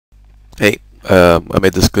Hey, I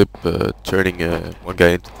made this clip turning one guy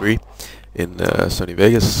into three in Sony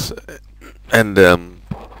Vegas, and a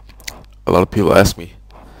lot of people asked me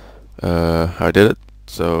how I did it,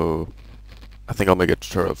 so I think I'll make a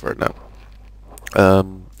tutorial for it now.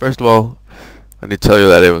 First of all, I need to tell you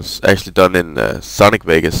that it was actually done in Sonic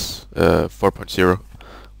Vegas 4.0,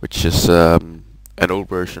 which is an old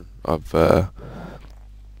version of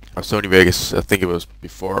Sony Vegas. I think it was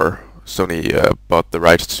before Sony bought the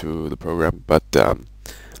rights to the program, but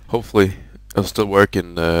hopefully it'll still work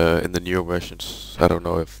in the newer versions. I don't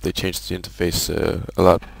know if they changed the interface a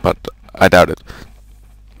lot, but I doubt it.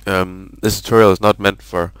 This tutorial is not meant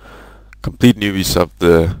for complete newbies of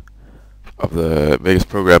the Vegas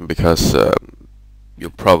program because you'll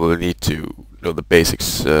probably need to know the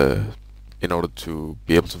basics in order to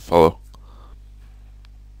be able to follow.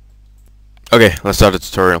 Okay, let's start the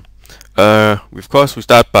tutorial. Of course, we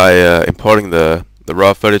start by importing the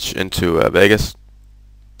raw footage into Vegas.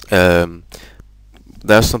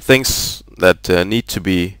 There's some things that need to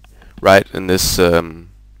be right in this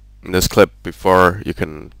clip before you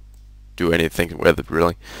can do anything with it,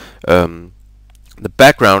 really. The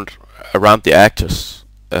background around the actors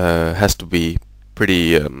has to be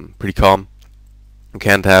pretty calm. You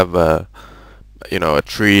can't have a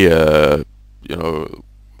tree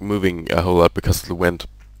moving a whole lot because of the wind.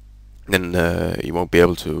 Then you won't be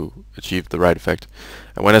able to achieve the right effect.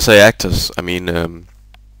 And when I say actors, I mean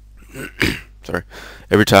sorry.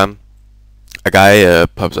 Every time a guy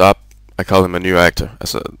pops up, I call him a new actor.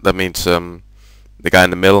 So that means the guy in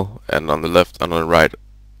the middle and on the left and on the right,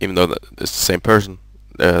 even though it's the same person,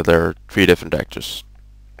 there are three different actors.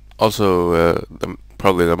 Also,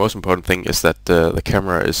 probably the most important thing is that the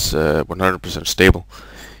camera is 100% stable.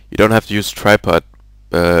 You don't have to use a tripod,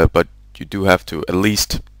 but you do have to at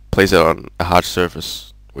least place it on a hard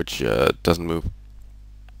surface which doesn't move.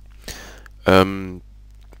 And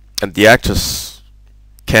the actors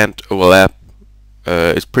can't overlap.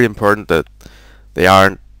 It's pretty important that they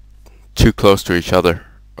aren't too close to each other.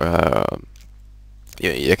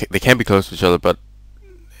 They can be close to each other, but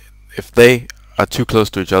if they are too close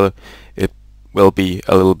to each other, it will be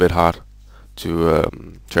a little bit hard to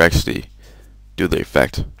actually do the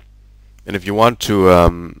effect. And if you want to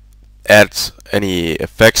add any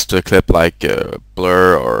effects to a clip, like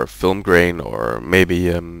blur or film grain, or maybe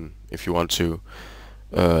if you want to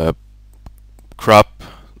crop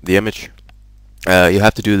the image, you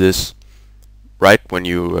have to do this right when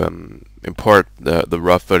you import the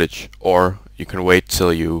raw footage, or you can wait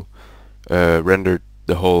till you render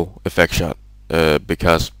the whole effect shot,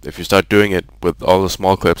 because if you start doing it with all the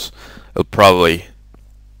small clips, it'll probably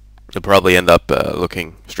end up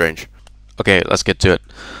looking strange. Okay, let's get to it.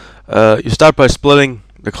 You start by splitting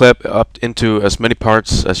the clip up into as many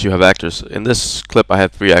parts as you have actors. In this clip I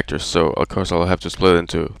have 3 actors, so of course I'll have to split it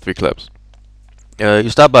into 3 clips. You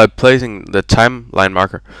start by placing the timeline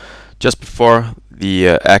marker just before the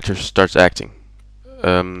actor starts acting.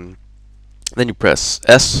 Then you press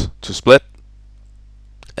S to split,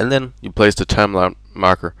 and then you place the timeline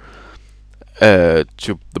marker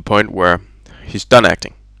to the point where he's done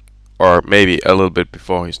acting, or maybe a little bit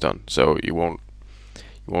before he's done, so you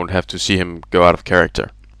won't have to see him go out of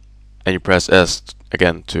character. And you press S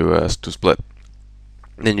again to split.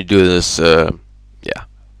 And then you do this, yeah,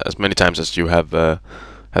 as many times as you have the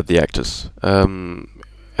actors.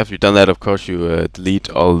 After you've done that, of course, you delete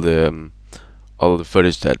all the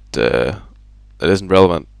footage that isn't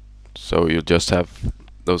relevant. So you'll just have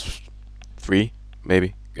those 3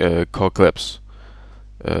 maybe core clips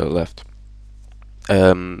left.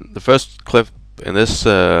 The first clip in this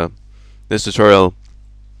tutorial,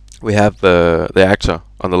 we have the actor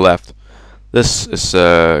on the left. This is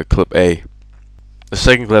clip A. The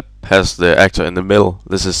second clip has the actor in the middle.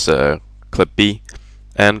 This is clip B.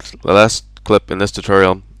 And the last clip in this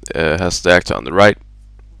tutorial has the actor on the right,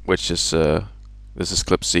 which is this is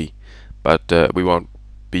clip C. But we won't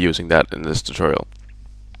be using that in this tutorial.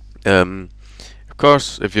 Of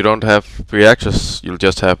course, if you don't have 3 actors, you'll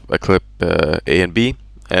just have a clip A and B.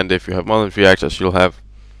 And if you have more than 3 actors, you'll have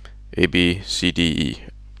A, B, C, D, E.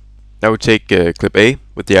 Now we take clip A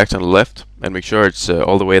with the actor on the left and make sure it's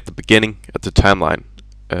all the way at the beginning at the timeline.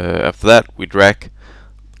 After that, we drag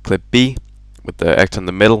clip B with the actor in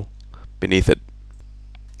the middle beneath it.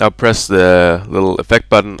 Now press the little effect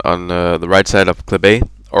button on the right side of clip A,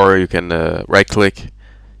 or you can right click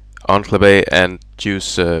on clip A and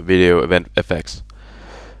choose video event effects.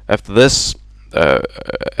 After this,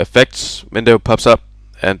 effects window pops up,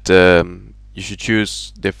 and you should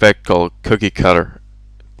choose the effect called cookie cutter.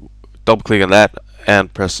 Double click on that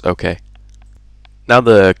and press OK. Now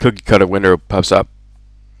the cookie cutter window pops up.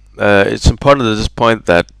 it's important at this point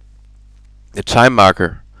that the time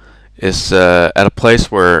marker is at a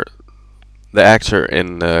place where the actor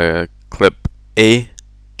in clip A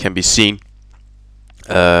can be seen.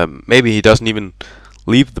 Maybe he doesn't even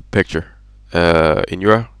leave the picture in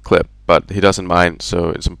your clip, but he doesn't mind, so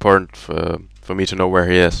it's important for me to know where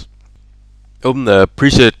he is. Open the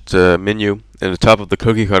preset menu in the top of the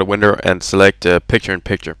cookie cutter window and select picture in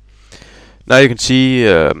picture. Now you can see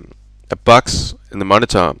a box in the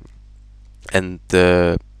monitor and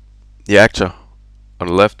the actor on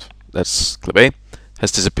the left, that's clip A,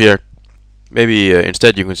 has disappeared. Maybe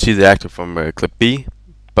instead you can see the actor from clip B,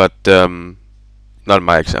 but not in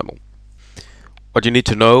my example. What you need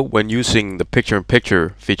to know when using the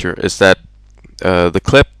picture-in-picture feature is that the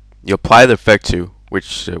clip you apply the effect to,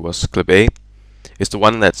 which was clip A, is the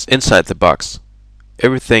one that's inside the box.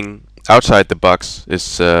 Everything outside the box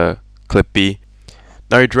is clip B.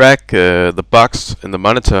 Now you drag the box in the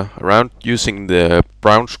monitor around using the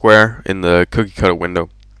brown square in the cookie cutter window.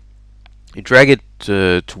 You drag it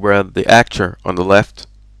to where the actor on the left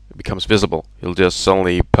becomes visible. It'll just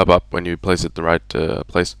suddenly pop up when you place it in the right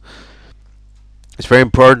place. It's very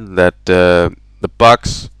important that the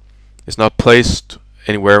box is not placed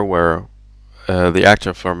anywhere where the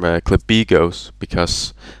actor from clip B goes,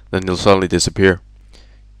 because then it'll suddenly disappear.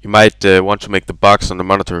 You might want to make the box on the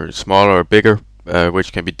monitor smaller or bigger,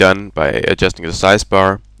 which can be done by adjusting the size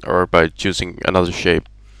bar or by choosing another shape.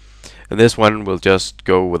 And this one will just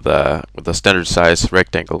go with a standard size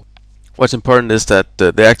rectangle. What's important is that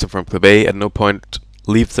the actor from clip A at no point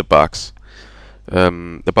leaves the box.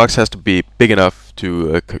 The box has to be big enough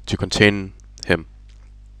to contain him,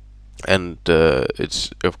 and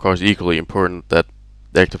it's of course equally important that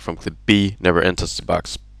the actor from clip B never enters the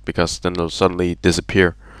box, because then they'll suddenly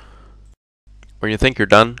disappear. When you think you're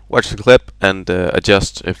done, watch the clip and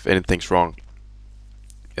adjust if anything's wrong.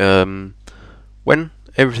 When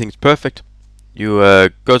everything's perfect, you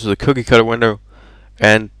go to the cookie cutter window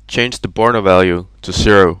and change the border value to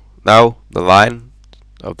 0. Now the line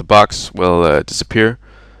of the box will disappear,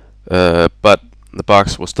 but the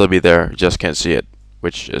box will still be there, you just can't see it,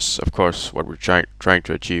 which is of course what we're trying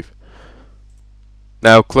to achieve.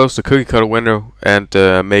 Now close the cookie cutter window and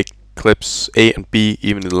make clips A and B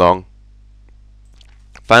evenly long.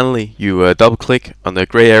 Finally, you double click on the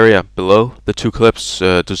gray area below the two clips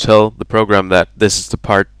to tell the program that this is the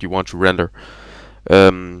part you want to render.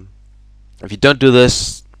 If you don't do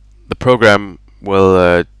this, the program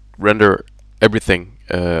will render everything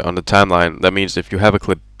on the timeline. That means if you have a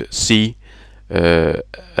clip C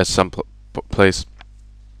at some place,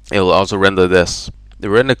 it will also render this. The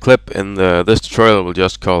render clip in this tutorial will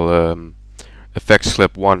just call effects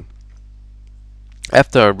clip 1.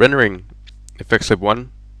 After rendering effects clip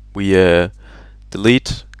 1, we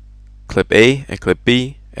delete clip A and clip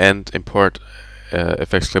B and import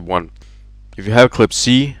effects clip 1. If you have clip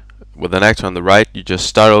C with an actor on the right, you just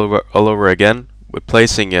start all over again with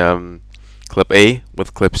placing clip A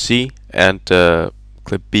with clip C and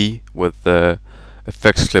clip B with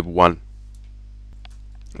effects clip 1.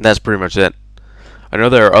 And that's pretty much it. I know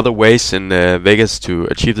there are other ways in Vegas to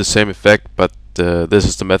achieve the same effect, but this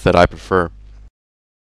is the method I prefer.